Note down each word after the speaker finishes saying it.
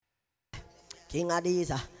King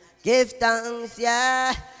Addies, give thanks,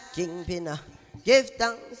 yeah. Kingpin, give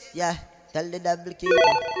thanks, yeah. Tell the devil king,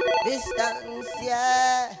 this thanks,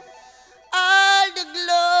 yeah. All the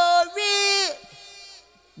glory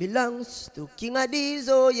belongs to King Addies,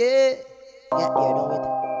 oh yeah. Yeah, you know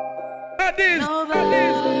it.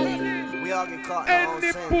 Addies. We all get caught in our own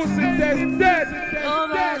Any sins. pussy that's dead.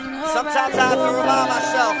 Sometimes I have to remind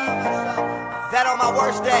myself that on my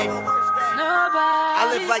worst day,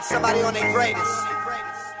 I live like somebody on their greatest.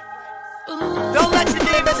 Don't let your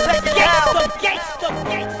demons take you down.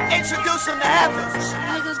 Introduce them to heaven. Some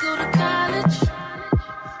niggas go to college,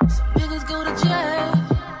 some niggas go to jail.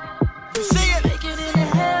 You see it? Make it into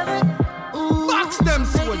heaven. Ooh, Box them, make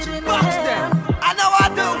it soldier. into Box heaven. them. I know I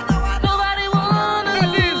do. Nobody wanna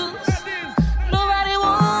lose. Nobody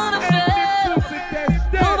wanna fail.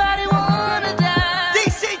 Nobody wanna die.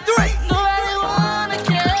 DC3. Nobody wanna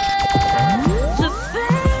care. The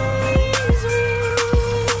things we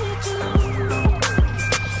do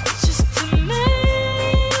just to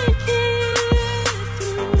make it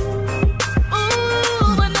through.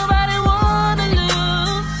 Ooh, but nobody wanna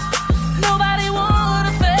lose. Nobody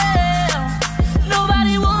wanna fail.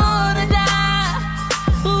 Nobody wanna die.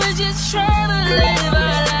 We're just trying to live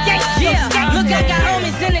our lives. Yeah, look, I got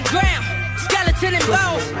homies in the ground, skeleton and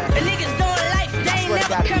bones. The niggas doing life, they ain't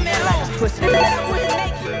never coming home. They said I wouldn't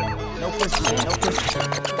make it. No pussy, no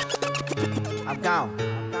pussy. I'm gone.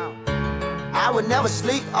 I would never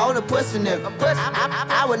sleep on a pussy nigga.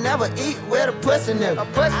 I would never eat with a pussy nigga.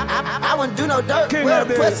 I wouldn't do no dirt King with a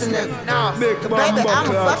Addies. pussy nigga. Nah, Big cause baby, Mamba I'm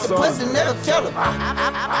a Clap fucking song. pussy nigga killer.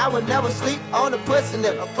 I would never sleep on a pussy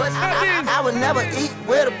nigga. I would never eat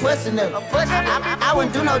with a pussy nigga. I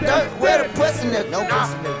wouldn't do no dirt with a pussy nigga. No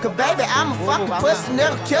pussy nigga. Cause baby, I'm a fucking pussy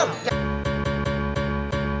nigga killer.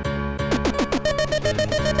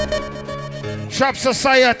 Shop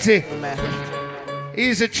Society.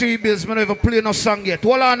 Easy 3 bills, man, never play no song yet.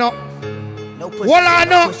 Hold on up. No pussy. Hold on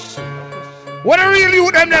no up. pussy. What the real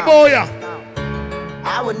you them there, boy?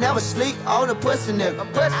 I would never sleep on a pussy nigga.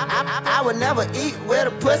 I would never eat with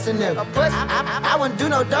a pussy nigga. I wouldn't do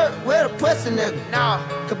no dirt with a pussy nigga. Nah,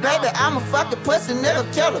 cause baby, I'm a fucking pussy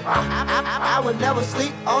nigga killer. I would never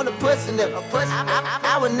sleep on a pussy nigga.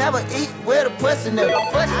 I would never eat with a pussy nigga.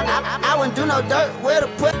 I wouldn't do no dirt with a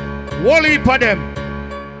pussy. Wally for them.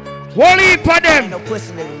 Wally for Ain't them. no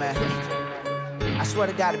pussy nigga, man. I swear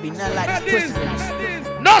to God, it be nothing like this Addies. pussy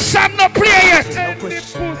niggas. No song, no play yet. Any pussy.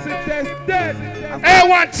 pussy that's dead. Hey,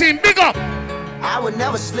 one team, big up. I would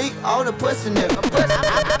never sleep on a pussy nigga.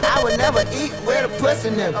 I would never eat with a pussy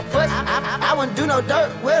nigga. I wouldn't do no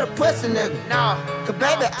dirt with a pussy nigga. Nah, cause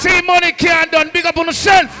baby, Team Money can't done. Big up on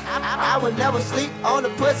yourself. I would never sleep on a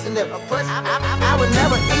pussy nigga. I would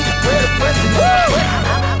never eat with a pussy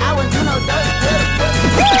nigga. I wouldn't do no dirt with a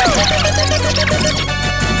pussy nigga.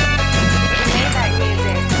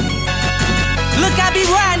 Look, I be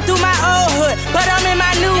riding through my old hood, but I'm in my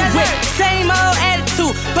new whip. Same old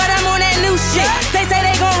attitude, but I'm on that new shit. They say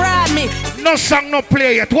they gon' ride me. No song, no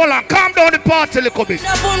play yet. Hold on, calm down the party a little bit.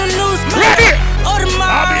 Up on the news, Ready? Audemars,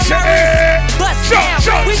 I'll be saying, bust shut, down.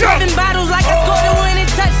 shut, We shut. popping bottles like I scored a winning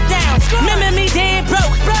touchdown. Remember me dead broke.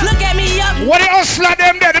 Look at me up. What the hustler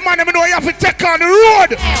them there? The man them know you have to take on the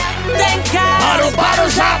road. Thank God.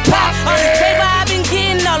 Bottles are pop. All this paper I've been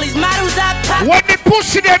getting, all these models I pop. When they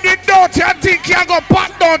push them in dirty and think you go pop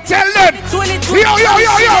down, tell them. 2020. Yo.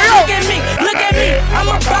 Look at me. I'm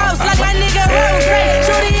a boss like my nigga Rose.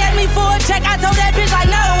 Shorty asked me for a check. I told that bitch like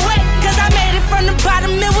no way. Cause I made it from the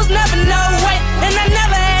bottom. It was never no way. And I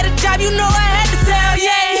never had a job. You know I had to sell.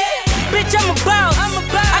 Yeah. Bitch, I'm a boss.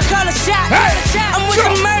 I call a shot. Hey. I'm with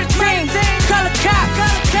the murder team. Call a cop.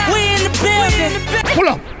 We in the building. Pull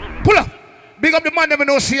up. Big up the man never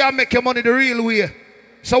know see you make your money the real way.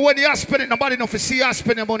 So when you spend it, nobody know if you see you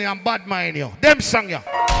spend your money and bad mind you. Them song you.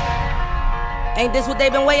 Ain't this what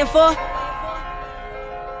they been waiting for?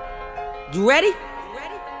 You ready?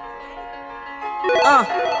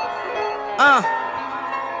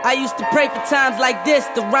 I used to pray for times like this,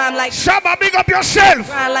 to rhyme like Shabba, big up yourself.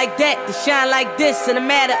 rhyme like that, to shine like this. In a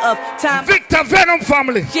matter of time, Victor Venom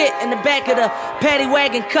family. shit in the back of the paddy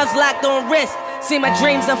wagon, cuffs locked on wrist. See my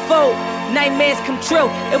dreams unfold, nightmares come true.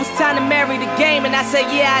 It was time to marry the game, and I said,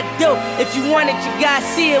 yeah, I do. If you want it, you gotta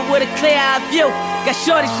see it with a clear eye view. Got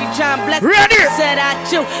shorty, she tryna bless me. Ready? Said I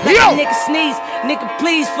chew. Like Yo. a nigga sneeze. Nigga,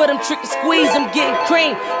 please, for them trick and squeeze. I'm getting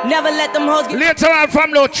cream. Never let them hoes get. Later on from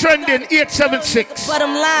now trending 876. But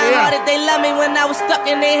I'm lying hearted. They love me when I was stuck,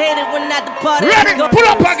 and they hated when I departed. Ready? Pull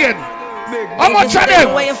up again. How Ain't much this of what they been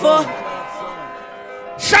them? waiting for?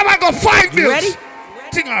 Shabba go 5 You bills. ready?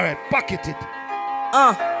 Thing alright, pocket it.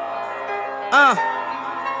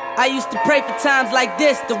 I used to pray for times like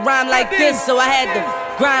this, to rhyme like this, so I had to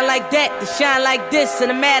grind like that, to shine like this.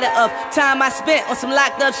 In a matter of time I spent on some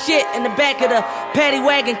locked up shit in the back of the paddy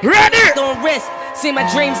wagon. Ready? On risk, see my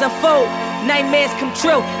dreams unfold, nightmares come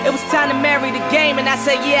true. It was time to marry the game, and I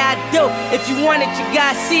said, yeah, I do. If you want it, you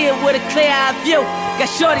gotta see it with a clear eye view.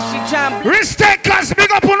 Got shorty, she tryna risk takers,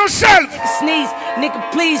 big up on yourself. sneeze, nigga,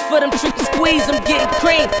 please, for them tricky squeeze, I'm getting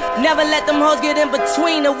cream. Never let them hoes get in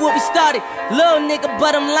between of what we started. Little nigga,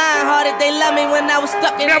 but I'm lying hearted. They love me when I was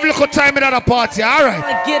stuck in. Never look at time at a party, alright.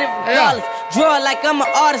 I get it regardless. Draw it like I'm an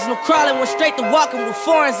artist, no crawling. Went straight to walking with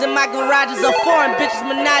foreigns in my garages. Are foreign bitches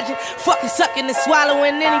menaging, fucking sucking and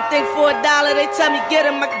swallowing anything for $1. They tell me get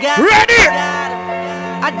him, I got it. Ready?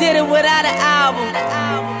 I did it without an album.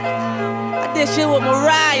 I did shit with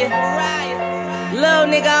Mariah. Little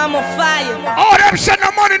nigga, I'm on fire. Oh, them send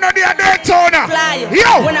the money to the Daytona. Flyer.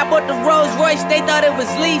 Yo! When I bought the Rolls Royce, they thought it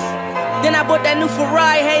was lease. Then I bought that new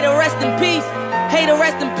Ferrari, hey to rest in peace. Hey to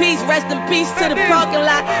rest in peace to the parking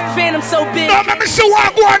lot. Phantom so big. No, let me see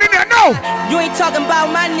what going in there, no. You ain't talking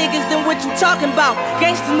about my niggas, then what you talking about?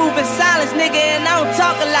 Gangsters move in silence, nigga, and I don't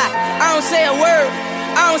talk a lot. I don't say a word.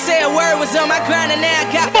 I don't say a word, was on my grind and now I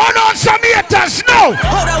got. Born on some haters, no.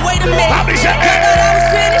 Hold on, wait a minute. Let me say, I thought I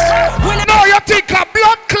was finished. When I no, you think a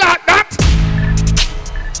blood clot, that?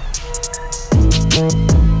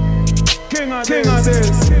 King of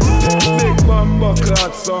this. Big Bumbo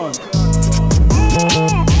Clot son.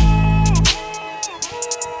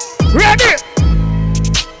 Ready?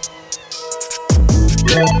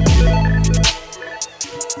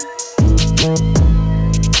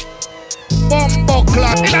 Bumbo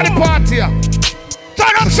clot in the party.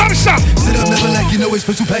 Turn up some stuff. Sit up never like you know it's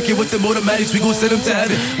special packet with the automatics. We gon' send them to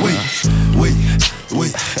heaven. Wait.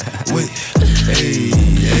 Hey.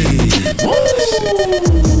 Woo!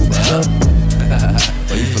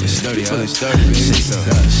 Oh, you feeling sturdy,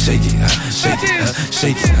 Shake it.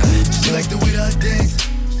 She like the way that I dance.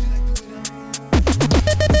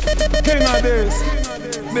 King of this.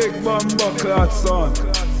 Big Bumbo Clot son.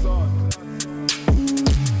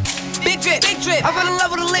 Big drip. I fell in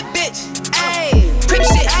love with a lit bitch. Ayy. Creep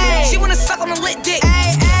shit. Ay. She wanna suck on a lit dick.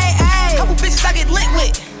 Ay. Couple bitches I get lit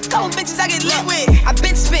with. I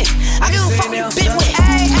been spit. I give a fuck what you been with.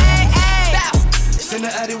 Ay. Send the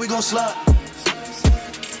Addy, we gon' slide.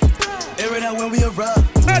 Air it out when we arrive.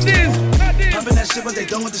 Addies. Pumping that shit, but they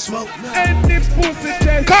done with the smoke. And the pussy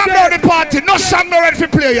test. Calm down the party. No song no ready to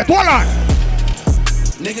play yet. Hold on.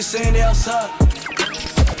 Niggas saying they outside.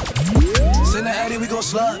 Send the Addy, we gon'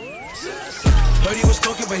 slide. Heard he was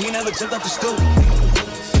talking, but he never jumped out the stool.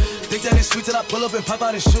 Think that it's sweet till I pull up and pop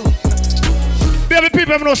out his shoe. Baby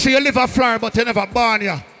people don't see you live a flower, but you never born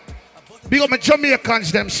ya. Big up my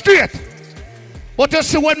Jamaicans, them straight. But you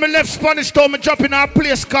see when me left Spanish Town, me jump in a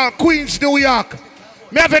place called Queens, New York.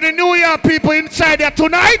 Me have any New York people inside there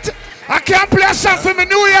tonight. I can't play a song for me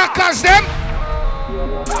New Yorkers, them.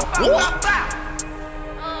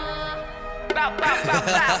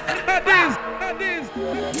 Addies.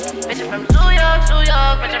 Bitch from New York,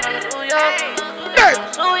 bitch from New York. Hey.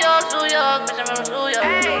 New York, bitch from New York.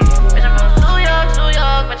 Bitch from New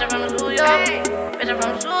York, bitch from New York. Bitch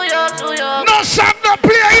from New York. No song no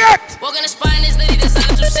play yet. Walking the spot in this lady that's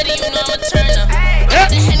out of Two City, you know I'm a turner. I got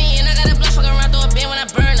the Henny and I got a blood fucking around through a bin when I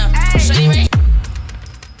burn her. Shorty Ray.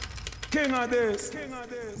 King of this.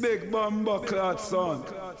 Big Bumbo Clot son.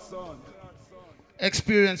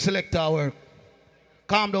 Experience selector work.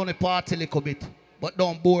 Calm down the party a little bit, but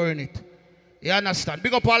don't bore in it. You understand?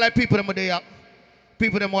 Big up all the people them there.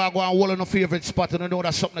 People them who are going to hold on a favorite spot and know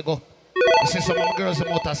that something to go. You see some of my girls them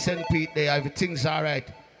out of St. Pete there, everything's alright.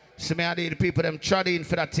 See me and the people them trading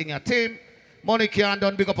for that thing. Your team, money can't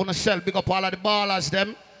done, big up on yourself, big up all of the ballers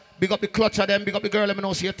them, big up the clutch of them, big up the girl them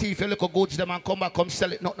know see your teeth, you look goods them and come back, come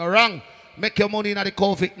sell it, nothing wrong. Make your money in the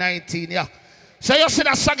COVID-19, yeah. So you see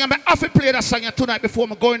that song, I have to play that song tonight before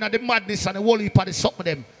I go into the madness and the whole heap of the something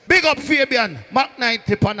them. Big up Fabian, Mark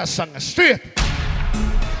 90 on that song, straight.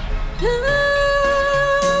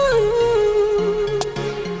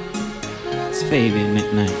 It's Fabian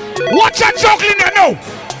midnight. Watch that juggling there now.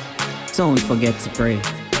 Don't forget to pray.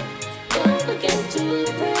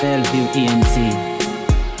 Bellevue ENT.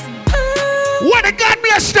 What the God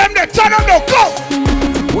bless them, they turn on no go.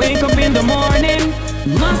 Wake up in the morning.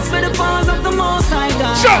 Must be the pause of the Most High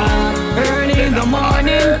God. Sure. Early in the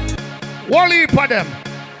morning. One heap of them.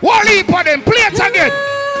 Play it again.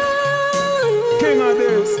 King of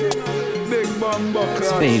this. Big Bumbo Clot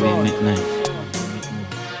It's Fabian son. midnight.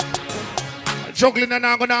 Juggling and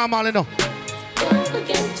I'm going to normal, you know.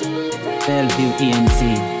 Bellevue ENT.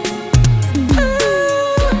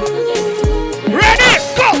 Ready,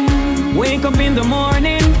 go. Wake up in the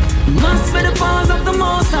morning.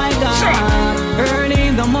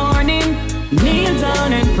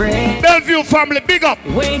 Bellevue family, big up.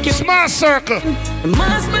 Small circle.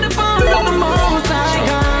 Must be the pause of the most high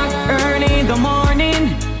God. Early in the morning,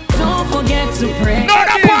 don't forget to pray. No,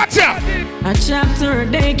 that part, yeah. A chapter a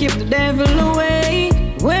day keep the devil away.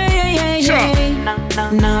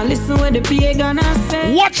 Now listen what the pagan has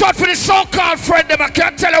said. Watch out for the so-called friend them. I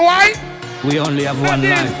can't tell you why. We only have one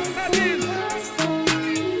life.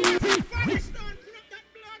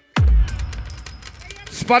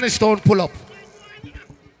 Spanish Town pull up.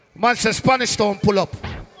 Man says Spanish Town pull up.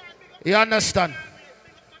 You understand?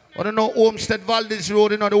 I don't know Homestead Valdez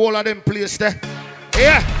Road, you know the whole of them place there.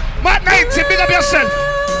 Yeah. Matt 90, big up yourself.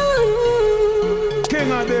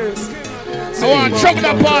 King of this. I want to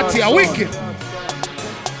juggling party, a wicked.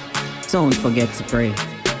 Don't forget to pray.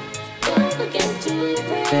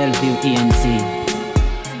 Bellevue ENT.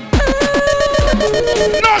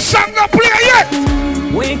 No song no play yet.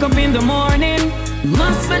 Wake up in the morning,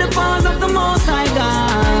 must be the pause of the Most High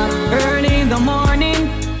God. Early in the morning,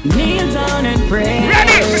 kneel down and pray.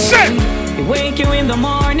 Ready, listen. Wake you in the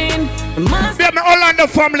morning, must be my Orlando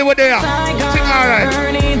family with there. Sing alright.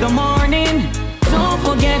 Early in the morning, don't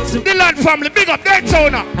forget to. The land family, big up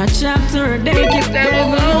Daytona. A chapter a day keep the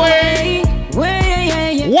devil away.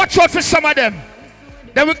 Watch out for some of them.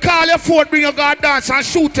 They will call your phone, bring your guard dance and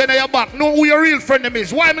shoot in your back. Know who your real friend them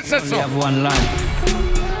is. Why me say so? We have one life.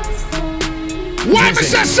 Why me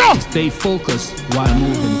say so? Stay focused while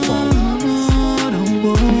moving forward. Don't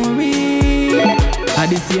worry. Are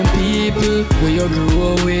the same people where you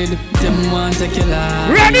grow with? Them want to kill us.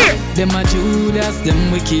 Ready? Them are Judas,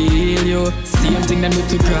 them will kill you. Same thing them do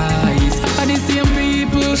to Christ. Are the same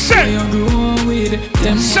people where you grow with?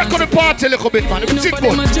 Them second the party a little bit, man.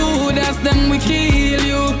 them are Judas, them will kill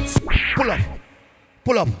you. Pull up.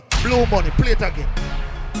 Pull up. Blue money. Play it again.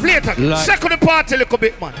 Play it again. Like, second the party a little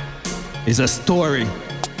bit, man. It's a story.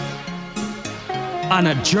 On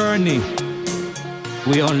a journey.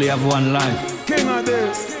 We only have one life. King of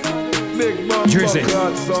this. Big bomb. Drizzy,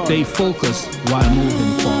 stay focused while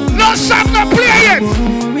moving forward. No song no play yet.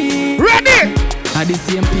 Ready? Are the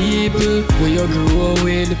same people where you grow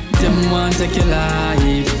with? Them want to kill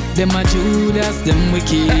life. Them are Judas, them will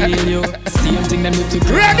kill you. Same thing them do to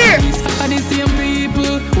Christ. Ready? Are the same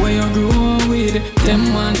people where you grow with?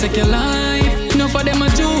 Them want to kill life. No for them are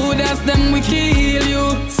Judas, them will kill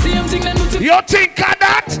you. Same thing them do to. You think of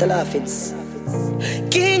that? The laugh it's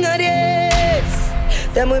King of this.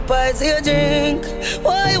 Them we pass your drink.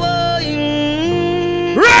 Why?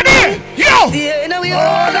 Ready? Yo!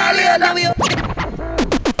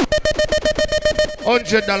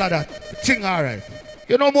 $100 that. Thing alright.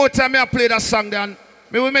 You know more time I play that song than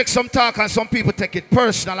me we make some talk and some people take it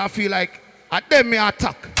personal. I feel like at them me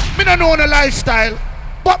attack. Me don't know the lifestyle.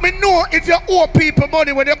 But me know if you owe people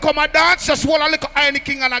money when you come and dance, just hold a little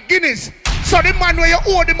Heineken and a Guinness. So the man where you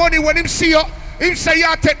owe the money when him see you, him say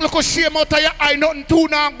you take little shame out of your eye, nothing to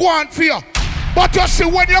now go on for you. But you see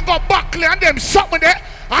when you go back and them something there,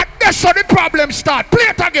 and that's how the problem start. Play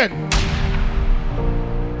it again.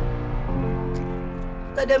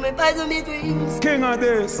 King of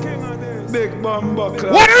this. Big bomb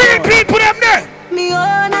buckler. What are the people them there? Me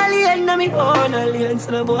own alien, me own alien,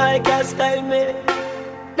 so the boy can't style me.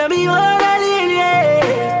 Na me own alien,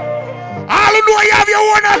 yeah. All you know you have your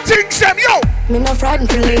own things, them, yo. Me no frightened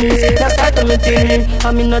feelings, that's start of me thing.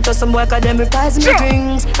 And me not just some boy cause them replies me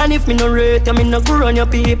drinks. And if me no rate, I me no go on your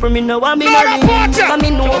people. Me no want me no rings. Cause me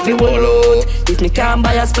know if you will out. If me can't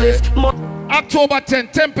buy a spliff. October 10,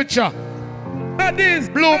 temperature. Addies.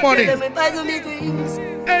 Blue money.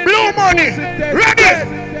 Blue money.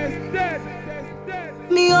 Ready?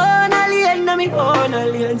 Me own alien, na me own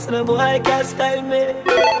alien. So the boy can't style me.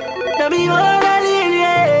 Na me own alien,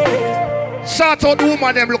 yeah. Shout out the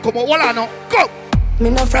woman them look about. What I know? Go. Me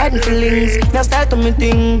no frightened feelings, me start to me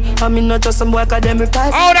thing. And me not just some boy cause them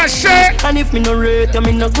replies. All that shit. And if me no rate,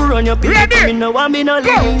 me no go on your people. Me no want me no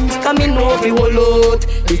links. Cause me know if we will out.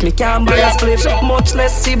 If me can't buy a split, much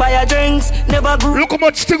less see buy a drinks. Never grew. Look how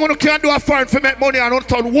much thing you can't do a foreign for make money and not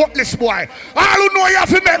turn worthless boy. All who know you have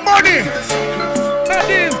to make money.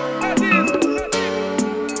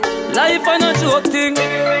 Life and a joke thing.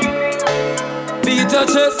 Beat your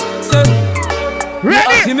chest, say.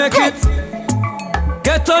 Ready? You make it.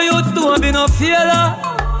 Get to youth to be no failure.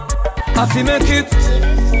 I fi make it.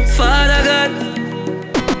 Father God,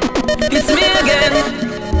 it's me again.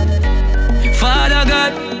 Father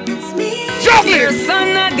God, it's me. Juggling.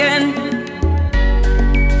 Son again.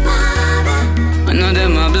 I know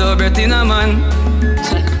them a blow breath in a man.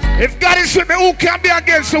 If God is with me, who can be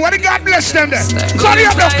against me? When God bless them then? Sorry,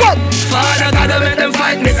 I'm not come. Father God, I make them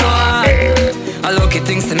fight me so hard. I look at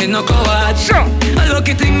things to me no coward. Sure. I look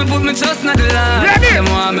lucky thing me put me trust in the Lord. Them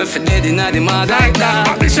want me for dead in the mud like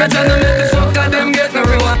that. Shut up, make the fuck out them get no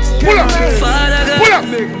reward. Pull up, Father God, pull up,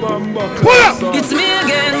 pull up. it's me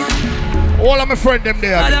again. All of my friends them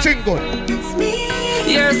there, the thing good. It's me,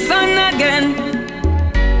 your son again.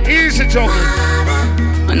 Easy juggling.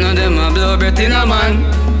 I know them a blow breath in a man.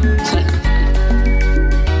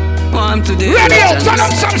 Want to the ready out, turn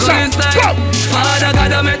up some sound. Father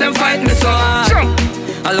God, I make them fight me so hard.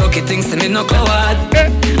 A lucky thing say me no coward.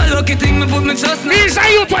 A lucky thing me put me trust in. These are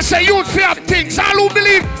youth what say youth fear things. All who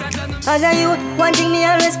believe. As a youth, one thing me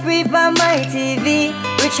always pre on my TV.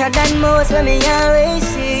 Richer than most when me always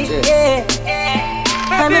see. Yeah.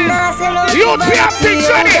 I'm in Marcelo. Youth fear things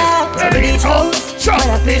ready.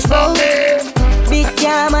 Big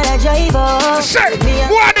cam and a driver. Say,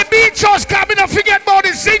 what the beach house coming up forget about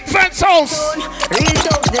the zinc fence house. Real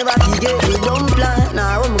talk never forget we don't plan.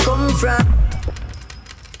 Now where me come from.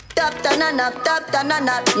 Tap tanana, tap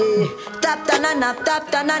tanana, yeah. Tap tanana,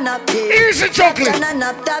 tap tanana, yeah. Easy juggling.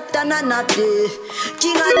 Tap tanana, yeah.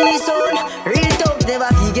 King of the soul. Real talk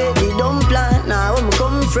never forget we don't plan. Now where me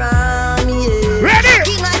come from, yeah. Ready?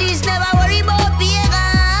 King of this never worry about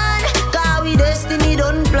pagan. Cause we destiny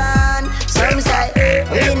don't plan. Some say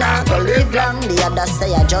we not gonna live long. The others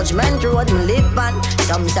say a judgment road me live on.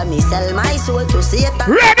 Some say me sell my soul to Satan.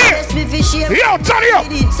 Ready? Me for shame. Yo, turn it up.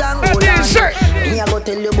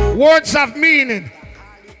 Words have meaning.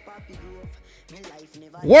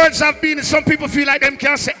 Words have meaning. Some people feel like them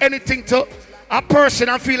can't say anything to a person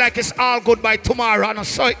and feel like it's all good by tomorrow and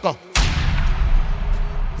so it go.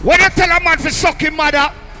 When you tell a man for sucking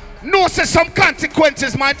mother, know say some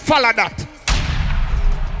consequences might follow that.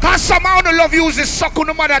 Cause somehow the love uses suck on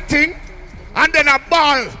the mother thing and then a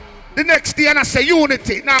ball the next day and I say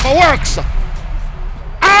unity. Now it works.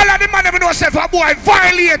 All of the man ever know say if a boy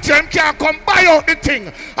violate you, him can't come buy out the thing.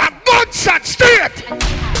 A gunshot straight.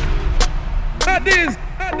 Addies.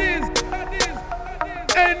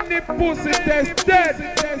 Any pussy test dead.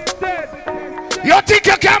 You think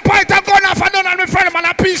you can point a gun off and none of my friend man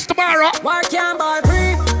a peace tomorrow? War can ball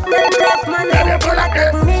free.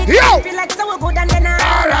 Yo! Feel like so good and then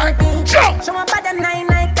alright. Show up at them 9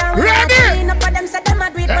 can we ready? Up at them say them a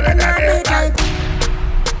do it but them not do it like.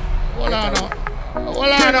 Hold on now. Hold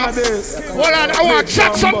on. I want to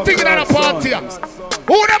chat something in the party.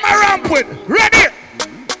 Who them I ramp with? Ready?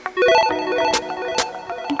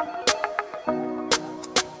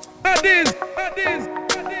 Addies.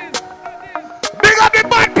 Big up the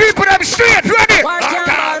bad people, them straight. Ready?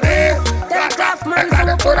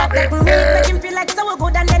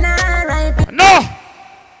 No.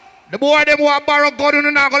 The boy them want borrow gun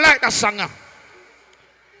and not gonna like that song.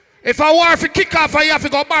 If I want to kick off, you have to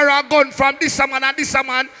go borrow a gun from this man and this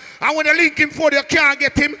man. And when you link him for you can't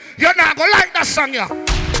get him, you're not going to like that song. Yeah.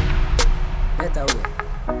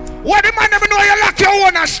 What the man never know you lock your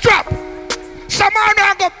owner strap. Some man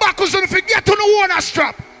now go backwards and forget to the owner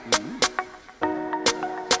strap.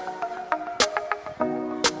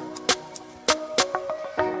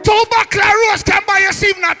 Two buckler rose can buy us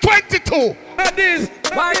even at 22. Addies.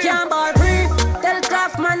 War can ball free. Tell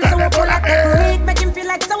Craftman so we pull up the creek. Make him feel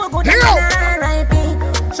like so we good and R.I.P.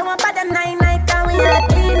 Show up at them 9 can we all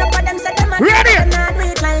clean up at them say them a not do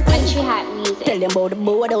it like when she had music. Tell them about the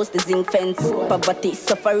boardhouse, the zinc fence. Poverty,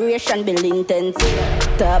 sufferation, building tents.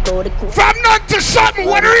 Talk about the cool. From none to something,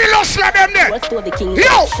 what real hustler them there? What's to the king?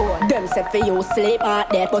 Yo! Them say for you sleep out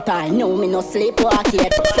there, but I know me no sleep walk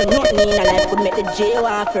yet. So nothing in a life could make the jail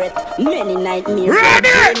off it. Many nightmares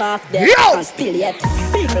dream of death. And still yet,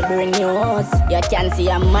 people bring news. You can see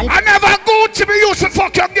a man. I never go to be used to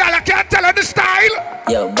fuck your girl. I can't tell her the style.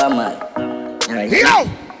 Yo, bummer. Yo!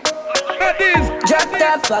 Drop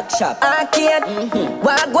that fuck shop. Arcade.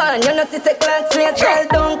 Wagwan, you know, see the clock plate. Tell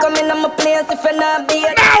don't come in on my place if you're not be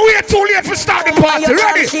it. Now we're too late for start the party.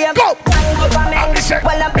 Ready? Go!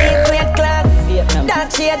 While I'm being clear clocks.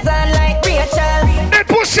 Dark shades on like Rachel. They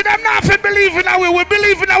pushing them now for believing that we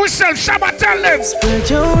believe in ourselves. Shabba tell them. Spread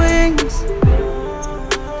your wings.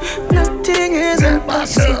 Nothing is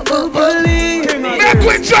impossible. Believe me. Make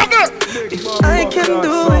we juggle. If I can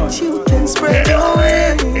do it, you can spread your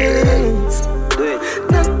wings.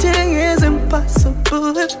 Nothing is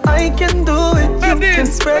impossible. If I can do it, you can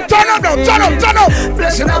spread your wings. Turn up.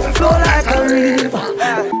 Blessing off the flow like a river.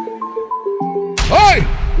 Oi!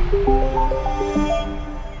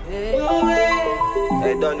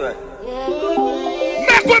 Hey, don't do it.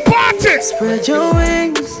 Make we party. Spread your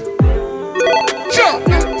wings.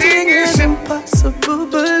 Nothing is impossible.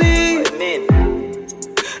 Believe me.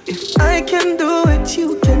 If I can do it,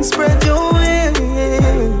 you can spread your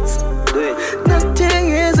wings. Nothing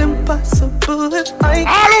is impossible. If I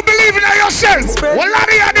all who believe in yourself, well,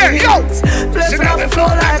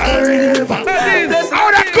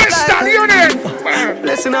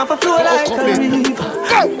 Blessing off a flow like a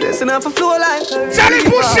river. Blessing off a flow like a river. Charlie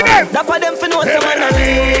pushing them. That for them for know someone a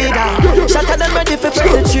leader. Shot at them ready for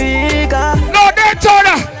press the trigger. No, they told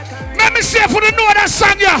her. Let me see if you know that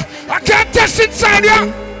song, yeah. I can't test inside, yeah.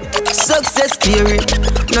 Success scary.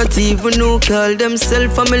 Not even who call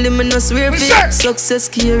themselves family, me no swear it. Success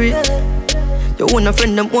scary. You want a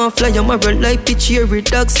friend them want fly your marrow like the cherry.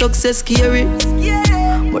 Dog success scary.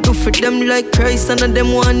 But do for them like Christ and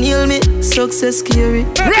them want kneel me. Success scary.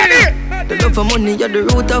 Ready? The love of money you're the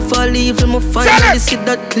root of all evil. Me finally see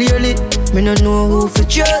that clearly. Me no know who for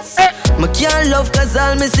trust. Me can't love cause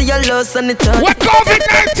all me see your loss and it all. What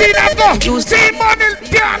COVID-19 I go? You see money,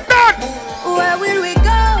 damn done. Where will we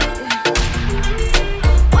go?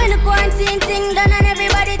 When the quarantine thing done and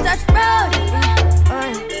everybody touch road.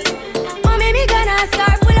 Oh, maybe gonna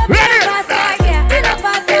start pull up in a fast car, yeah. In a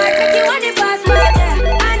fast car, take you on the passport, yeah.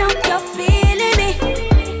 I know you're feeling me.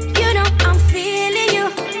 You know I'm feeling you.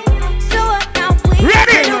 So what now we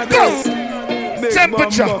ready? Go! Big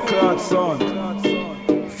Temperature.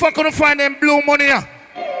 Fuck gonna find them blue money, yeah.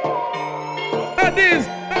 Addies.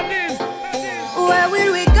 Where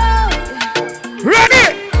will we go? Ready?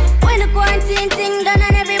 When the quarantine thing done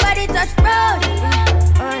and everybody touch road.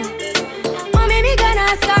 Oh, maybe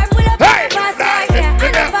gonna start pull up in a fast car, yeah.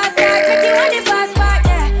 In a fast car, take you on the passport,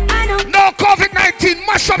 yeah. I know. No COVID-19,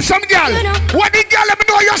 mash up some girl. When the girl let me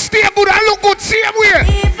know you stay good and look good, same way.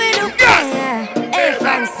 If you look good, yeah. Hey,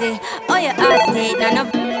 fancy. Oh, your ass stayed, none of.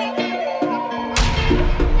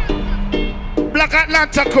 Black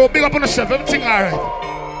Atlanta crew, big up on yourself, everything alright.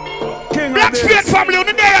 Black Street family on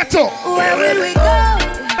the day or two. Where will we go?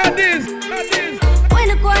 Addies. When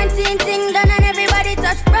the quarantine thing done and everybody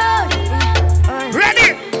touch road.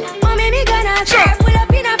 Ready? Oh, maybe gonna start pull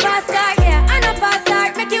up in a fast car, yeah. I know fast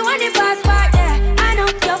start, make you on the passport, yeah. I know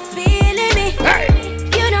you're feeling me. Hey.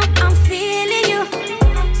 You know I'm feeling you.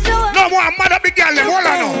 So no more, I'm mad at the girl, hold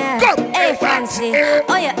on now. Go! Hey, fancy.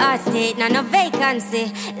 Oh, your ass stayed, none of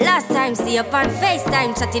vacancy. Last time, see up on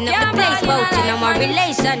FaceTime, chatting up the place, bout you know my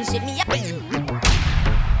relationship. Me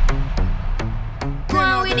go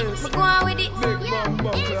on with it, go on with it.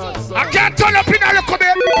 I can't turn up in a little bit.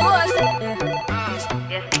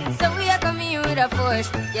 So we are coming with a force,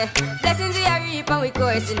 yeah. Blessings we are reap and we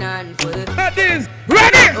coursing on full. Addies.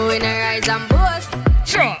 Ready? Oh, in a rise and boast.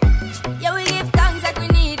 Sure. Yeah, we give thanks that we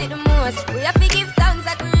need it the most. We have to give thanks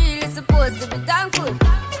that we really supposed to be thankful.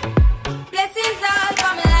 Blessings all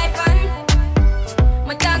for my life and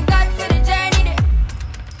my thank God for the journey.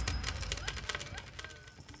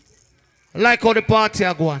 Like how the party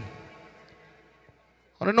are going.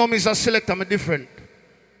 I don't know me as a selector, I'm different.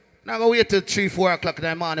 Now I go wait till 3-4 o'clock in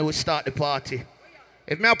the morning we start the party.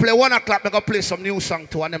 If me I play 1 o'clock, I go play some new song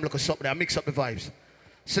too and them look up there, mix up the vibes.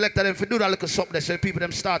 Selector them for do that little something there so people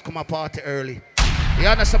them start come a party early. You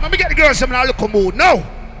understand? Let me get the girls them in a little mood. No!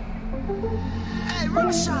 Hey,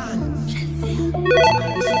 Roshan.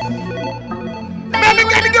 Let me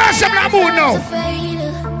get the girls them in a mood now.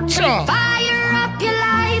 Sure. Fire up your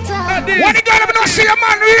lighter. When the girl them don't see a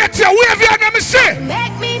man rate you, wave your let me see.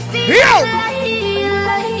 Make me feel Yo!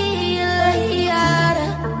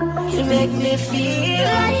 You make me feel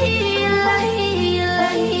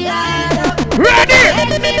Ready?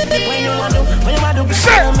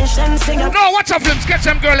 No, watch out films. Catch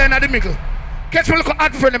them girl in the middle. Catch me look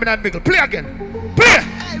at friend in the middle. Play again. Play.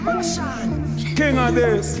 King of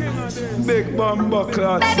this. Big bumbo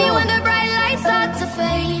clad. Baby, when the bright lights start to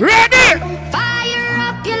fade. Ready? Fire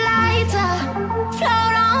up your lighter.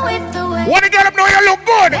 Float on with the wind. When you get up now, you look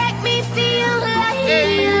good. Make me feel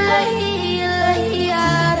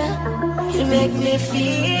you make me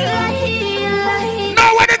feel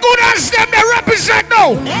now when the good hands them they represent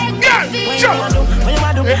now. Yeah, sure.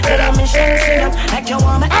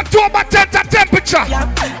 October 10th at temperature.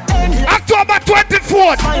 October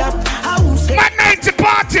 24th. My 90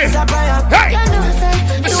 party. Hey.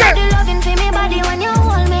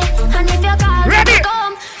 Ready?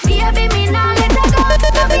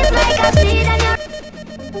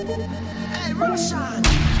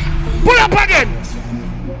 Pull up again.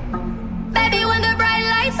 Baby, when the bright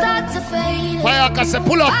lights start to fade. Fire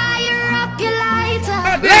pull up. Fire up your lighter.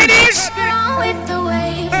 Ladies. With the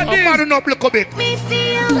waves. I'm bad up look a bit. Me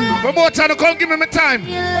feel one more time, come give me my time.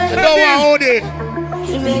 I don't want all day.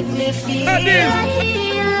 You make me feel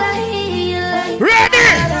ready?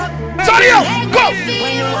 Sorry, go.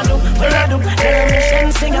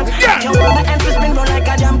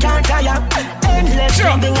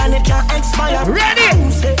 Ready?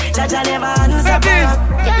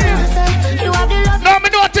 You have the love. Now me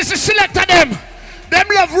notice the selector them. Them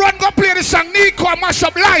love run go play the song Nico and mash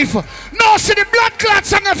up life. No, see the blood clot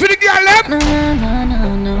song for the girl them.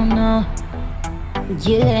 No.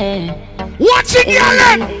 Yeah. Watch it, girl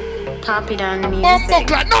them. Pop it on me. Bumbo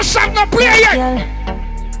clot, no song no play yet.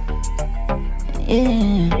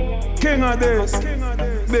 Yeah. King of this.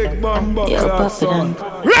 Big Bumbo clot son.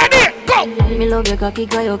 Ready, go. Me love your cocky,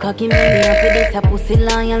 cause your cocky make me happy. This your pussy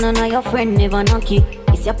lion and your friend never knocky.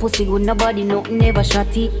 It's your pussy good, nobody nothing never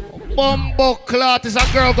shotty. Bumbo clot is a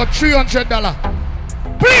girl got $300.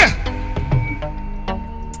 Play.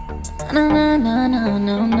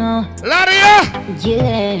 No. Laria.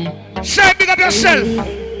 Yeah. Say big up yourself.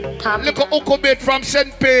 Look at Uncle Bait from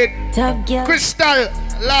St. Pete. Crystal.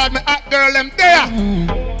 Lord, me hot girl them there.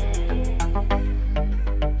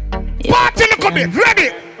 Party look a bit.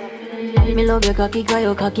 Ready. Me love your cocky, cause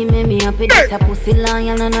your cocky make me happy. This a pussy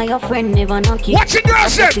lion and your friend never knocky. Watch it, girl,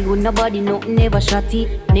 say. Pussy good, nobody nothing never shotty.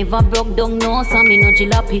 Never broke down, no, so me no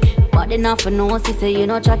jalopy. But enough for no, she say you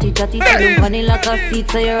no chatty. So don't funny like a seat,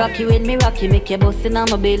 so you rocky with me rocky. Make your bustin' on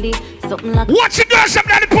my belly. Something like. Watch it, girl, say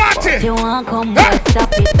at the party. If you want come, boy,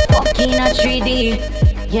 stop it. Fucking a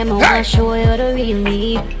 3D. Yeah, me wanna show you the real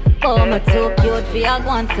me. Oh, me too cute for your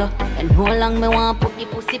guanto. And how long me want put the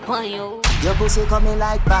pussy on you? Your pussy coming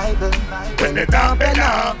like Bible. When it open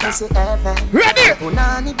up, pussy heaven. Ready?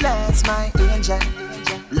 Unani bless my angel.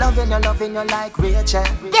 Loving you like Rachel.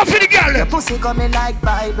 Go for the girl. Your pussy coming like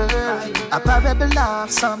Bible. A parable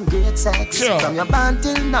of some great sex. Sure. From your band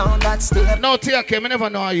till now, that's still. No, TK, I never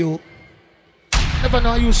know you. Never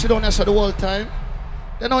know you sit down there so the whole time.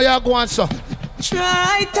 They know you're going so.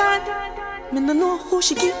 Try that. Me no know who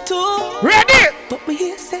she give to. Ready? But me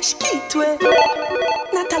here say she give to it.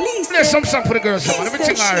 Natalie play some song for the girls, man.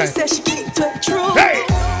 Everything alright. She say she give to it true. Hey!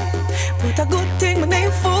 But a good thing my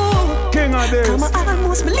name fool. King of this. Come on, I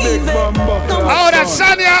almost believe it. Oh, that's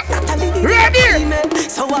Sonia. Ready?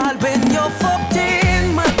 So all when you're fucked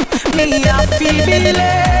in, man, me I feel believe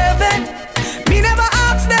it. Me never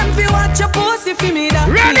ask them if you watch your pussy for me that.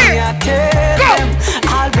 Ready? Me I tell them.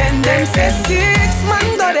 All when them say 6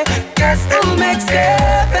 man got it, guess I'll make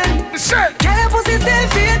 7. Girl, your pussy still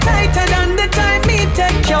feel tighter than the time me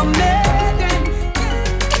take your maiden.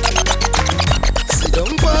 Sit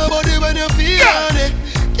down for body when you feel on it.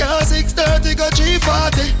 Girl, 6:30 got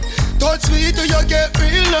 3:40. Touch sweet till you get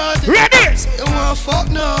real naughty. Ready? So you want fuck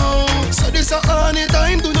now. So this a honey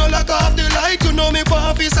time. Do not lock off the light. You know me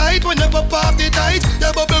pop his sight when you pop off the tight.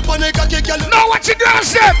 Your bubble panic a kick you. Now what you girl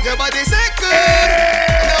say? Your body say good.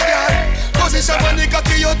 No girl. Position when the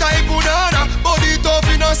cocky you type banana. Body tough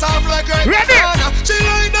in a soft like a ready? Banana. She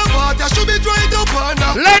like the water. Should be dried up on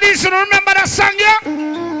her. Ladies, you remember that song, yeah?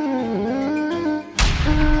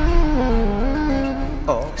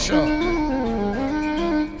 Oh, sure.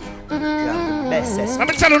 Let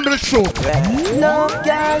me tell you the truth. Love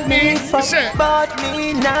girl, me fuck, but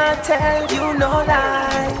me not tell you no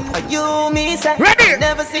lie. You me say, ready?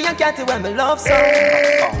 Never see a cat when me love so.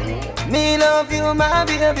 Me love you, my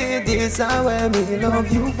baby. This is where me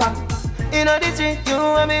love you back. In the street, you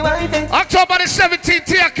and me wifey. October the 17th,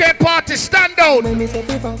 TK party, stand out. When me say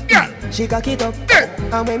people, yeah, she cock it up.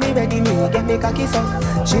 Yeah. And when me ready, me get me cocky so.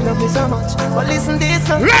 She love me so much. But listen this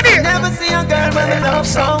song. Ready? Never see a girl when me love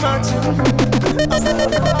so much.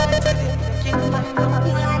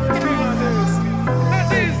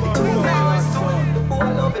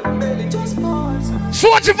 So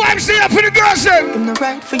what's your vibes here for the girls then? I'm not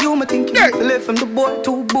right for you, my thinking. Yeah. Left from the boy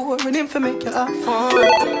too boring, him for make you have fun.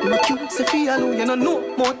 I'm a cute, so feel alone, you know, no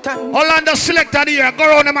more time. Orlando selected here, go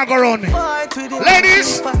round them and go round.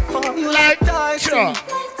 Ladies, like, sure.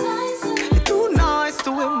 You're too nice to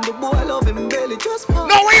him, the boy love him belly, just pop.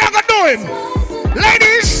 No, what you gonna do him?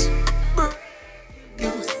 Ladies!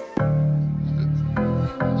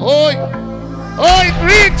 Oi,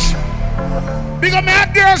 reach! Big up my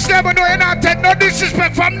hot girls there, but no, you not take no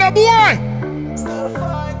disrespect from no boy.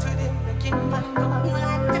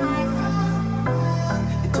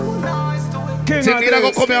 Think you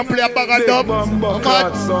gonna come here and play a bag of dub? I'm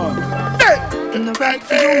not right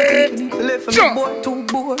for you, my thinking. Left from the boy too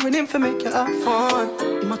boring, him for make you have fun.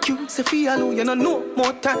 I'm a cute, so feel alone, you know, no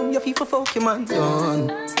more time. You feel for fuck your man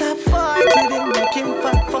done. Stop fight with him, make him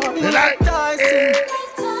fight for you like Tyson.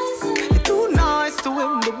 You're too nice to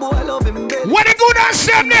him, the boy love him better. What a good ass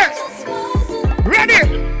them there! Ready?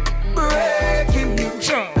 Breaking news.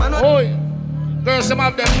 Sure. Oi, girls, them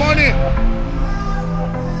have their money.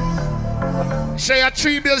 Say your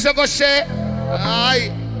 3 bills, you go say,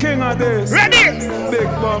 aye. King of this. Ready? Big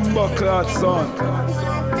Bumbo clot son.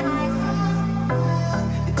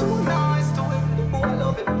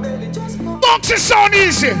 Bounce it sound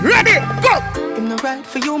easy. Ready? Go. I'm not right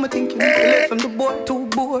for you, my thinking. Hey. From the boy too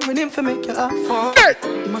boring, him for make you have fun.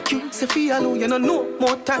 Hey. My cute say feel you know no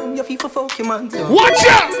more time. You feel for fuck your man. Watch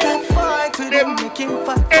out. Stop fight with him, make him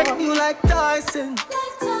fight for you like Tyson.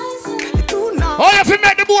 Oh, if you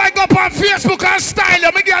make the boy go up on Facebook and style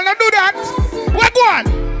you, my girl, don't do that. What go on?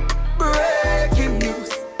 Breaking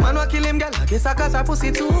news. Man, what kill him, girl? I guess I cause her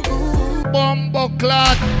pussy too good. Bumbo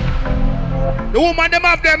clot. The woman, them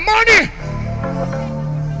have their money.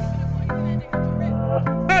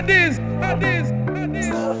 Addies.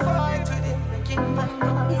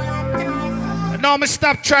 Now me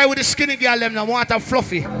stop try with the skinny girl them now want a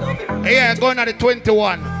fluffy. Yeah, going at the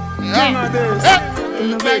 21. Yeah.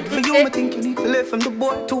 I'm right for you, I think you need to live from the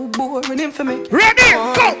boy too boring, him for make. Ready,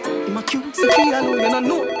 go! My cute say feel you know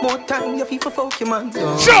no more time, you feel for fuck your man.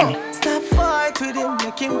 Sure. Stop fight with him,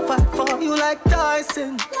 make him fight for you like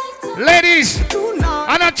Tyson. Ladies,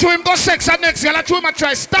 I'm not sure him go sex and next girl, I'm sure him I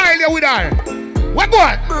try style you with her. What go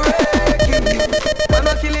on? Breaking news. I'm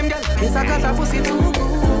not kill him, girl. Yes, I cause I pussy too good.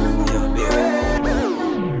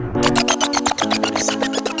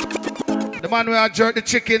 The man where I jerk the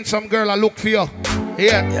chicken, some girl I look for you.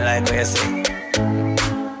 Yeah. You like what you say?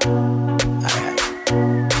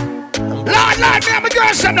 Lord, me and my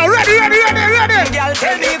girl said now. Ready. Girl,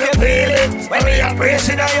 tell me if you feel it. When me a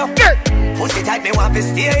pressing on you. Pussy tight, me want to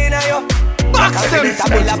stay in on you. Back up to this, I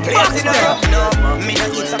will have place in on you. No, me not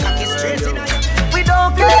eat some cocky straight in on you. We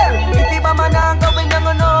don't care if the mama not going down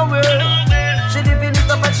go nowhere. She living it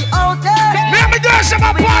up and she out there. Me and my girl said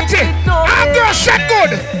my party. Our girl said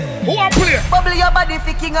good. Who want play? Bubble your body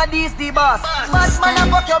for King Addies the boss. Bad man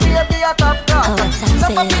and fuck your baby a top class.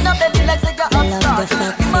 Jump up in a belly like say you're upstart.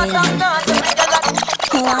 You must have not to make a lot.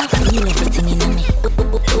 I feel everything in me.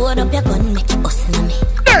 Load up your gun, make it bust in me.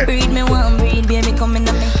 Breed me one, breed baby come in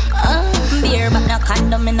me. Beer but no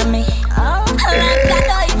condom in me. I like that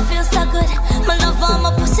how it feels so good. My love on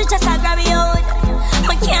my pussy just I grab you out.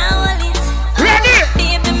 I can't hold it. Ready?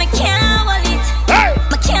 Baby, me can't hold it. Hey.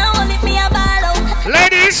 Me can't hold it, me a ball out.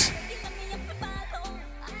 Ladies,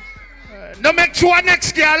 no make sure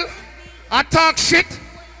next girl I talk shit.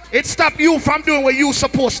 It stop you from doing what you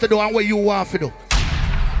supposed to do and what you want to do.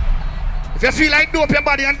 If you feel like do up your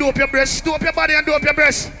body and do up your breast, do up your body and do up your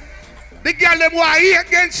breast. The girl them who are here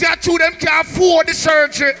against you, two them can't afford the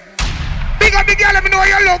surgery. Big up the girl, let me know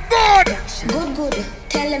you look good. Good.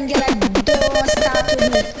 Tell them girl don't start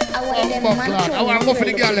with me. I want them man I want to go for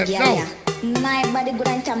the girl them now. My body good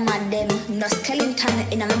and mad them. No skeleton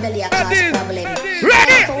in my belly a cause problem.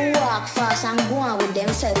 Ready? For walk fast and go on with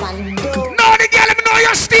themselves and do. No, the girl let me know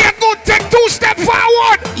you stay good. Take 2 steps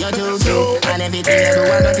forward. You do good and everything you do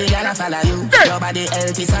and nothing gonna follow you. Your body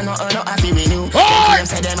healthy so no happy with you. Them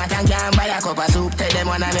say them a can buy a cup of soup. Tell them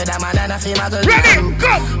one another man and a feel a girl. Ready?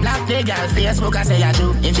 Go. Black the girl Facebook I say you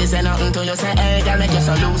do. If she say nothing to you say hey girl make you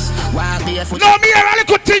so loose. Walk barefoot. No, me hear a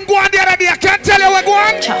little thing go on the other day. I can't tell you what go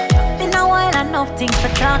on. Been a while enough things to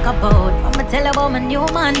talk about. I'ma tell you about my new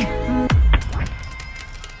man.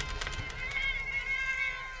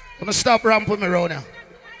 I'm gonna stop ramp with me around now.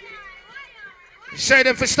 Say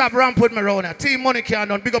them for stop ramp with me around now. Team Money can't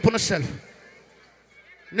done. Big up on yourself.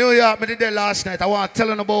 New York, me did that last night. I want to tell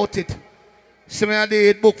them about it. See me I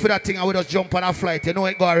did book for that thing and we just jump on a flight. You know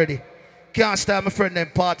it go already. Can't start my friend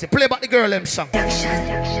them party. Play back the girl them song. Good.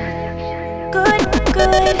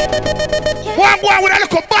 Go on with a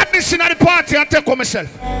little badness in the party and take on myself.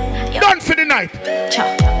 Done for the night.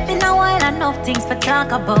 Been a while enough things for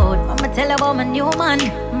talk about. I'ma tell you about my new man.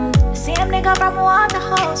 Same nigga from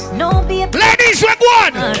Waterhouse. No be a ladies, we're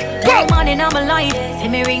going. Go man in my life. See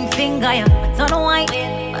me ring finger, yeah. But don't know why.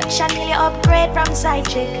 But Chanel upgrade from side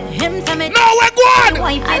chick. Him tell me no, we're going.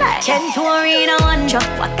 Wife it. 10 to arena 1 truck.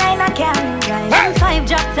 What kind of car? Drive 5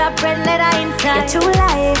 drop top red leather inside. You're too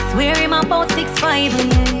light. Wear him about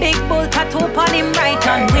 6'5". Big bull tattoo on him right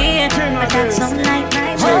on way. But that's some night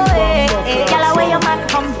boy. Girl, where your man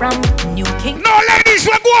come from? New King. No, ladies,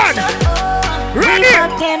 we're going. Ready? We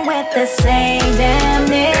fucking with the same damn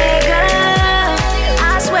nigga.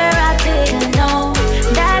 I swear I didn't know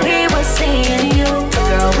that he was seeing you.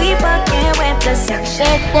 Girl, we fucking with the same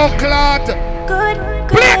shit. Good.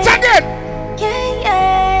 Play it again.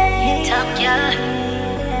 Yeah. Top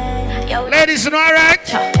girl. Ladies, you know alright?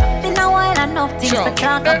 Been a while enough things to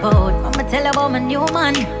talk about. I'ma tell you about my new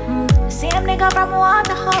man. Same nigga from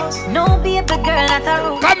Waterhouse. No baby girl at a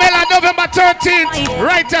room. Camilla, November 13th.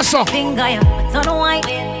 Right there, so. Finger, don't know why.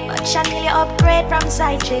 But Chanel, you upgrade from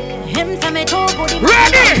side chick. Him tell me too good.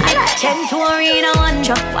 Ready? 10 to arena one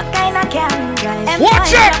truck. What kind of car him drive?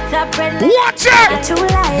 Watch it! Watch it! Two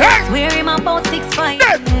lights. Wear him about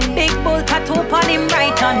 6'5". Big bull tattoo on him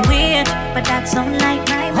right on weird. But that sound like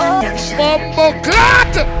my man. Bumbo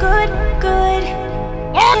clot! Good, good.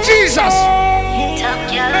 Oh, Jesus! Top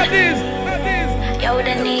girl. Yo,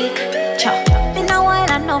 the Nick. Been a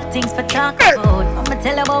while, enough things for talk about. I'ma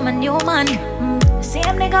tell about my new man.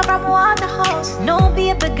 Same nigga from Waterhouse. No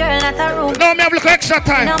baby girl at a room. No, me have a little extra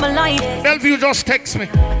time. No, my life. Bellevue just text me.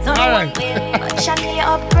 Alright. Chanel, you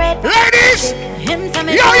upgrade. Ladies! Him tell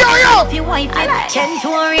me yo! If you wife it. 10 to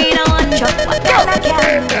arena one truck. What kind of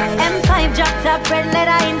car? M5 drop top, red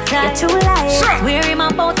leather inside. Two lights. Wear him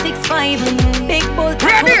about 6'5". Big bull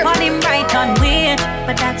tattoo on him right on weird.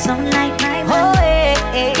 But that sound like my man. Oh, hey.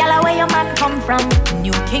 Yalla, where your man come from?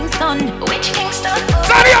 New Kingston. Which Kingston?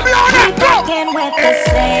 Sorry, I'm loud. Go! With the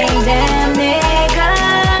same damn nigga.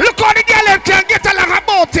 Look how the girl can't get along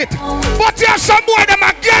about it. But there's some boy them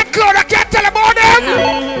a get clothes, I can't tell about them.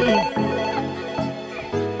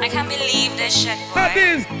 I can't believe this shit, boy.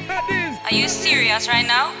 Addies. Are you serious right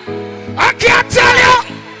now? I can't tell you.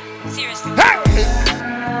 Seriously. Hey.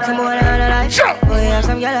 Some boy on the life. Sure. Boy, have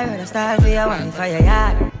some girl around the style for your wife for your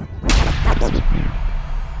yard.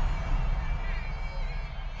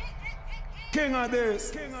 King of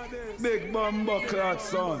this, big bumbo clot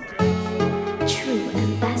son. True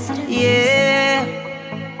ambassador. Yeah.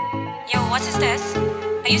 Yo, what is this?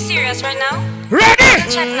 Are you serious right now? Ready?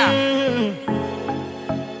 Check now.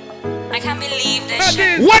 I can't believe this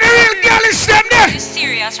shit. What a real girl is them there? Are you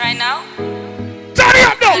serious right now? Turn it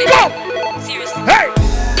up now, go! Seriously. Hey!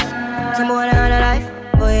 Some boy on the life.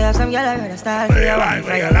 Boy, have some girl around the style for your wife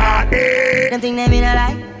for your yard. Them think they mean a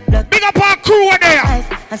lie. Big up our crew over there.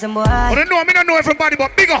 And some boy. I don't know everybody,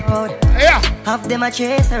 but big up. Yeah. Half them a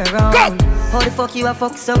chase her around. Go. How the fuck you a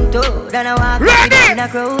fuck some dude? And I walk ready in the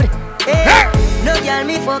crowd. Hey. No girl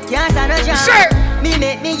me fuck can't stand no jam. Me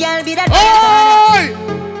make me girl be that. Oi!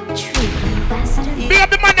 Big up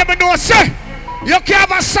the man never know say. You can't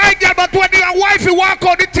have a side girl, but when your wife you walk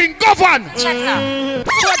out the thing govern. Check now.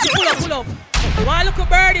 Pull up. One look at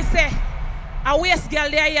birdie say. A waste girl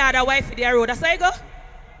there yard, a wife there road. That's how you go.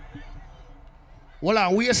 Well,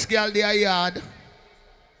 a waste girl there yard,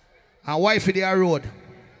 a wife there road.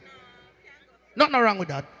 Nothing wrong with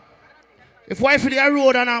that. If wife there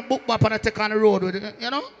road and a book up and I take on the road with it, you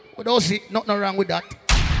know, without see, nothing wrong with that.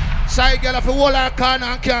 Side girl if you hold her corner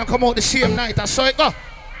and can't come out the same night, I saw it go.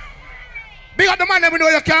 Big up the man, let me know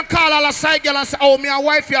you can't call all a side girl and say, oh, me and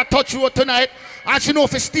wife here touch road tonight, and she know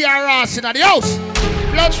if you stay her ass in the house.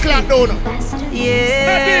 Blood clot down.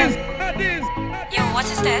 Yeah. Yo, what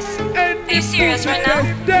is this? Are you serious right now?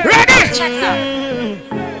 Ready? Check now.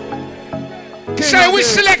 Say we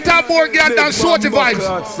select our more girl than sorty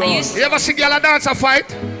vibes. You ever see girl dance a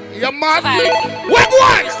fight? You mad?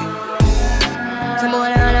 What? Some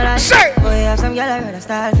boy on the life. Say. Boy, have some girl around the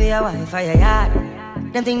style for your wife for your yard.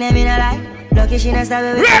 Them think they mean a lie. Lucky she not style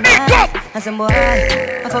with ready, go! And some boy,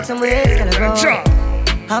 I fuck some ways, girl around.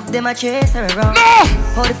 Half them a chase her around. No!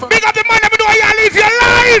 Big up the man, let me know how you live your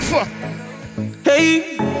life!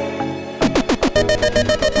 Hey!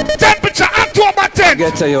 Temperature October 10th.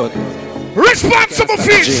 Get to you. Responsible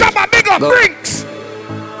feed, Shabba, big up, Brinks.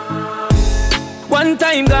 One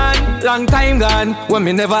time gone, long time gone, when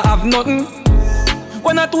me never have nothing.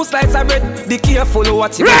 One or two slices of bread, be careful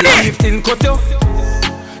what you leave in cut you.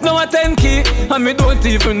 Now a 10 key, and me don't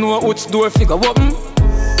even know which door figure open.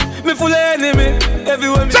 Me full of enemy,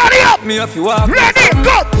 everywhere me turn it up. Me have to walk. Ready,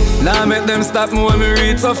 go! Now make them stop me when me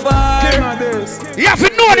reach so far. You have to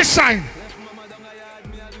know the sign.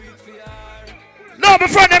 No,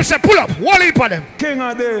 before them say pull up. One leap on them. King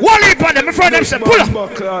of this. One leap on them. Before them say pull up.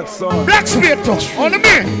 Black spear touch. On the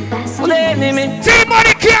man. Full of enemy.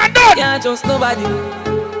 T-Money can't do it. Can't trust nobody.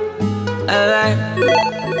 Alright.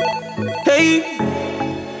 Hey.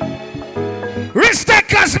 Risk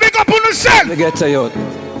takers, big up on the cell. Me get to you.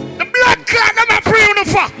 The blood clot, them a pray on the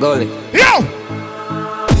fuck. Golly. Yo.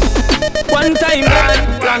 One time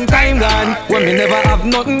gone, long time gone, when me never have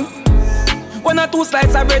nothing. One or two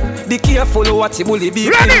slices of bread, be careful what you bully be.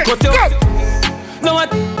 Ready, cut go. No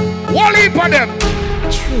what? One leap on them.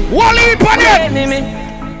 One leap on them. Enemy.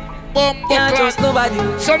 Can't trust nobody.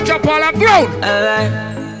 Some jump all on ground. Alright.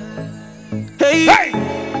 Hey. Hey.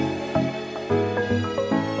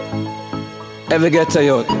 Ever get to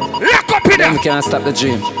you? Lock up in there. Them can't stop the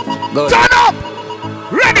dream. Go. Turn up.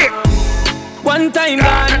 Ready. One time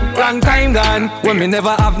gone, long time gone, when me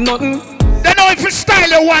never have nothing. They know if you style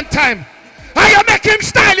you one time, and you make him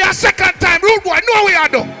style you a second time, rude boy, know what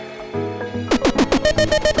you do.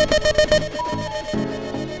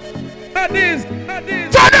 Addies.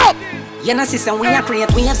 Turn up! You know, sister, we are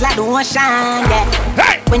create waves like the ocean, yeah.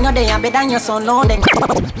 Hey! When you're there, better than your son, no, then.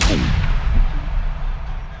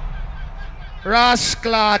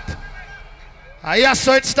 Rasclat. Yes,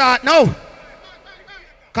 so it start now.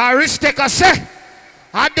 Cause take a say,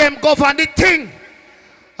 and them govern the thing.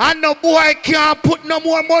 And no boy can't put no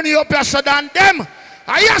more money up here so than them.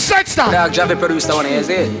 Yes, so it start. Dog, Javi produced the one, is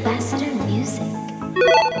it?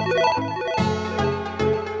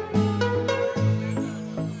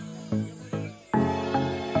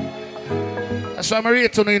 That's why I'm ready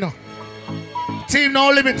to know. Team no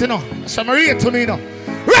limit, you know. That's why I'm ready to know.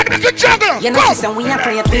 Ready to juggle. You know, sister, we are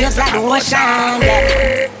create waves like the ocean,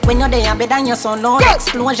 yeah. When you're there, better than your son, no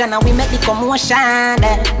explosion, and we make the commotion,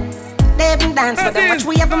 yeah. They even dance, but them watch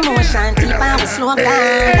we have emotion. Deep and we slow down,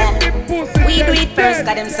 yeah. We do it first,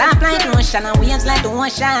 got them soft like lotion, and waves like the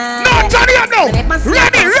ocean. No, turn it up now.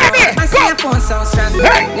 Ready. Go.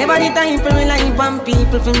 Never the time for rely on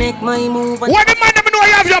people to make my move. What the man know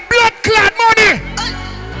you have your blood clot money?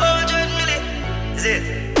 100 million. Is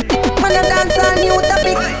it? When you dance on new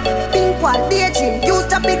topics, pink wall, daydream, use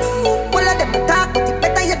topics. All of them talk, but it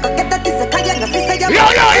better you can get that this a kayak, no sister. Yo.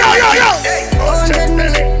 100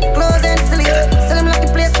 million, close and sleep. Sell them like the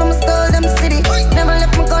place from stole them city. Never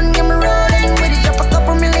left my gun, get me rolling with it. Drop a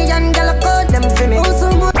couple million, girl, I call them for me.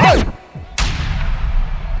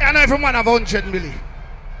 And every man have 100 million.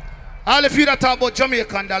 All of you that talk about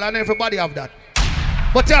Jamaican dollar, and everybody have that.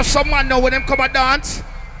 But you have some man now when them come and dance,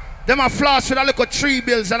 them have floss with a little 3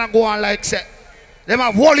 bills and I go on like say. Them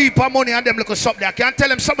have whole heap of money and them little something there. I can't tell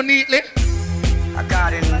them something neatly.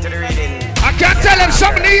 According to the reading. I can't tell them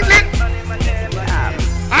something neatly.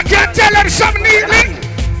 I can't tell them something neatly.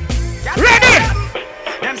 Ready?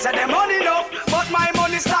 Them say them money enough, but my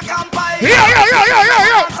money stuck on pile. Yo.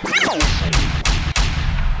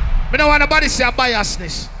 Me don't want nobody say a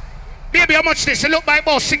biasness. Baby, how much this? It look like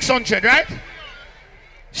about 600, right?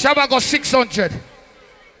 Shabba go 600.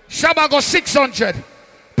 Shabba go 600.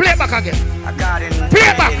 Play it back again. Play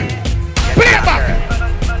it back.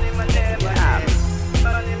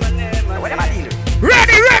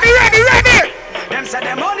 Ready. Them say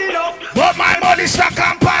them money enough, but my money stuck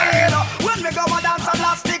on pile. When we go and dance a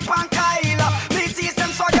plastic pan Kyle, me teach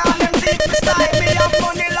them so y'all them deep style. Me have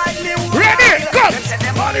money like me. Ready, go. Them say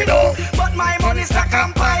them money enough, but my money stuck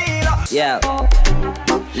on pile. Yeah,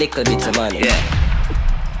 little bit of money. Yeah.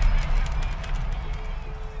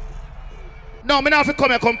 No, me not have to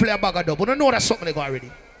come here and play a bag of dub. But I know that's something they got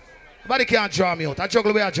already. Nobody can't draw me out. I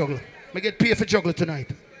juggle where I juggle. Me get paid for juggle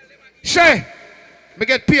tonight. Shay, me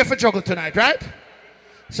get paid for juggle tonight, right?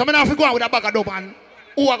 So me not have to go out with a bag of dub and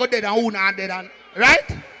who I go dead and who not dead and, right?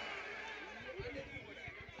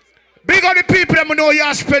 Big on the people that know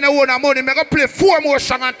you spend your own money. Me go play 4 more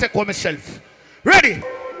songs and take home myself. Ready?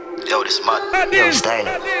 Yo, this man. Yo, style.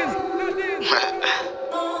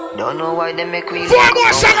 Don't know why they make me 4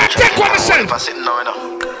 more songs and take home myself.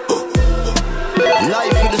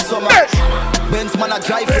 Life for the summer. Benz man I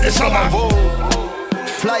drive for the summer.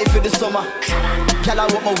 Fly for the summer. Girl I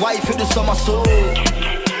want my wife for the summer. So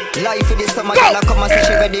life for the summer. Girl I come and say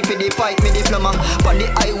she ready for the pipe. Me the plumber. On the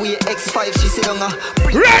highway X5 she sit on her.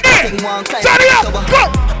 Ready? Turn it up.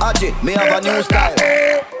 Go. Ajit, me have a new style.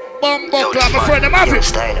 Bumbo club. My friend them have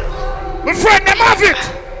it. My friend them have it.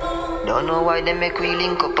 Don't know why they make we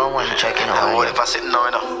link up on one checking out. What if I sit now?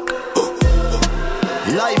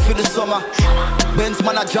 Life for the summer. Benz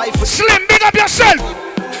man I drive for Slim, big up yourself.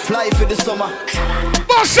 Fly for the summer.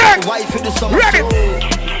 Boss it. Wife for the summer. Ready.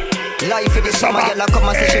 Life for the summer. Girl I come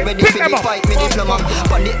and say she ready for the fight. Me the plumber.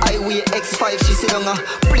 On the highway X5 she sit on her.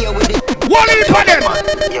 Play with it. What are you for them?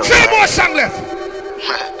 3 more songs left.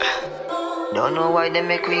 Don't know why they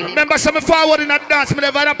make we. Remember some forward in that dance. Me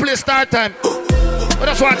never had a play start time. But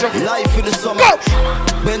that's what I'm Life for the summer. Go.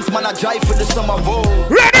 Benz man I drive for the summer. Whoa.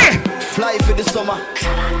 Ready. Fly for the summer.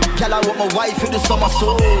 Girl I want my wife for the summer.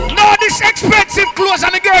 So no, this expensive clothes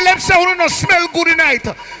and the girl them say you don't smell good tonight.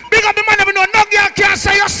 Big up the man never know no girl can't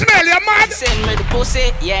say you smell, you mad. Send me the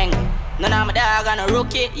pussy, yang. None of my dog and a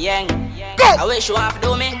rookie, yang. Go. I wish you want to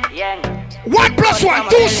do me, yang. 1 + 1,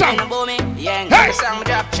 2 songs. Hey. Song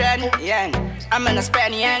drop trend, yang. I'm gonna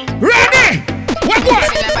spend, yang. Ready. What? 1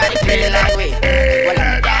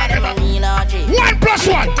 +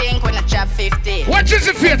 1. Think when I chop 50. What is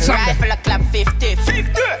the fate song? Rifle a clap 50.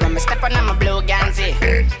 When I step on my blue Ganzi.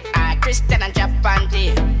 Christian and drop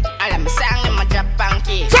panty. All of my song in my drop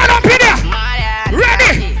panky. Turn up in there.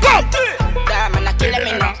 Ready. Go. Damn, and I kill him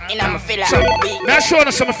in my filler. Now show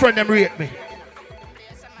us some friend them rate me.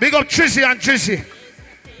 Big up Trizzy and Drizzy.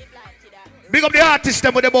 Big up the artists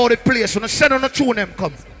them with them all the place. When I send on the tune them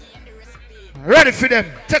come. Ready for them.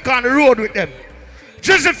 Take on the road with them.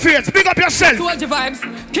 Joseph Fields, big up yourself. Soldier vibes,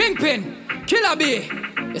 Kingpin, Killer B.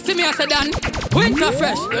 You see me as a Dan, Winter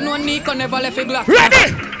Fresh. You know Nico never left a Glock.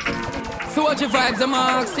 Ready? Soldier vibes, the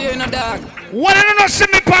marks, you know dog. Why don't you not see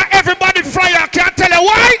me by everybody flyer? Can't tell you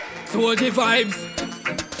why? Soldier vibes.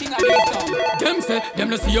 Them say, them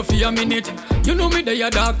no see you for a minute. You know me, they are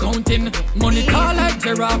dog counting. Money tall like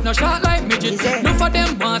giraffe, no short like midget. No for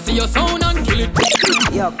them want see your sound and kill it.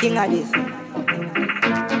 Yo, King Addies.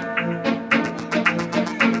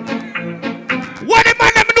 What the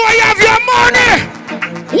man them know you have your money?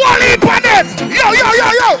 One heap on this. Yo.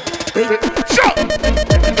 Sure.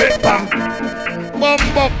 Big bang.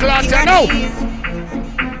 Bumbo class, you know.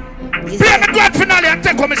 Play the grand finale and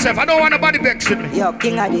take on myself. I don't want nobody vex with me. Yo,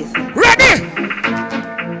 King Addies. Ready?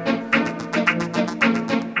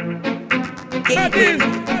 King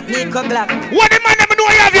Nico Black. What the man them know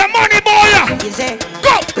you have your money, boy? You say,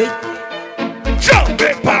 go. Sure.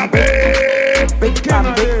 Big bang. Big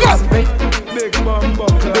bang. Big bumbo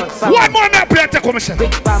class. One more man play and take on myself.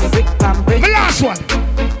 Brick bam. My last one.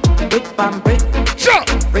 Brick bam. Sure.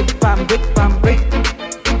 Brick bam.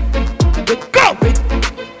 Go.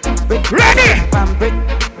 Ready?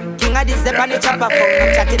 King Addies step on the chopper phone.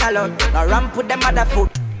 I'm chatting a lot. Now ramp with them other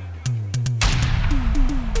foot.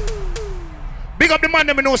 Big up the man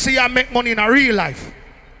them know see you make money in a real life.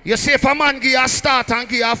 You see if a man give you a start and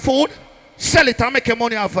give you a food, sell it and make your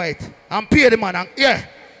money off of it. And pay the man and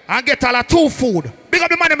get all 2 food. Big up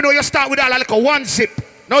the man them know you start with all like a 1 zip.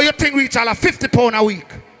 Now you think reach all £50 a week.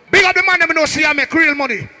 Big up the man them know see you make real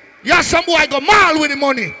money. You have some boy go mall with the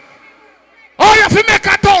money. Oh, you have to make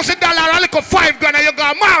 $1,000 and like a $5 grand and you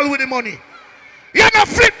go mall with the money. You don't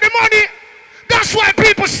flip the money. That's why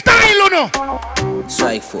people style, you know.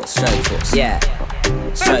 Strike force, yeah.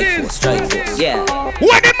 Strike force, yeah.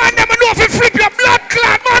 When the man never know if you flip your blood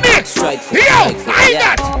clot money. Strike force, yo, I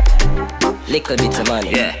yeah. that. Little bit of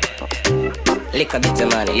money, yeah. Little bit of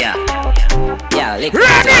money, yeah. Yeah, little bit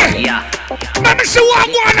of money, yeah. Let me see what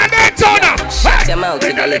one and then turn. Shut your mouth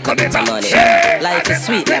with a little bit of money. Life is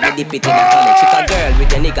sweet, let me dip it in the honey. Chick a girl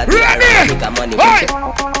with a nigga, nigga money.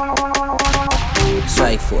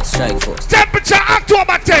 Strike force. Temperature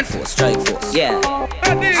October 10th. Strike force, yeah.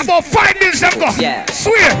 About 5 days ago. Yeah.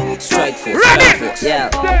 Swear. Strike force. Ready? Yeah.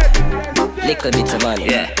 Little bit of money.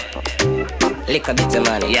 Yeah. Little bit of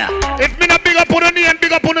money. Yeah. If me not big up on the name,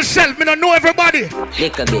 big up on the self, me not know everybody.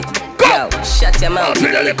 Little bit. Go. Yo, shut your mouth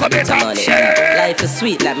with a little bit of money. Life is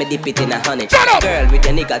sweet, let me dip it in a honey. Girl with a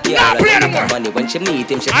nigga, girl money. When she meet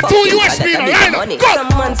him, she fuck him, cause that a money. Some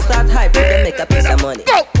man start hype, they make a piece of money.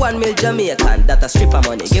 1 mil Jamaican, that a strip of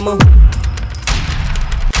money. Give me.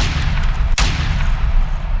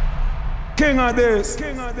 King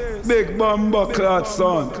Addies. Big bumbo clad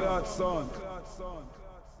son.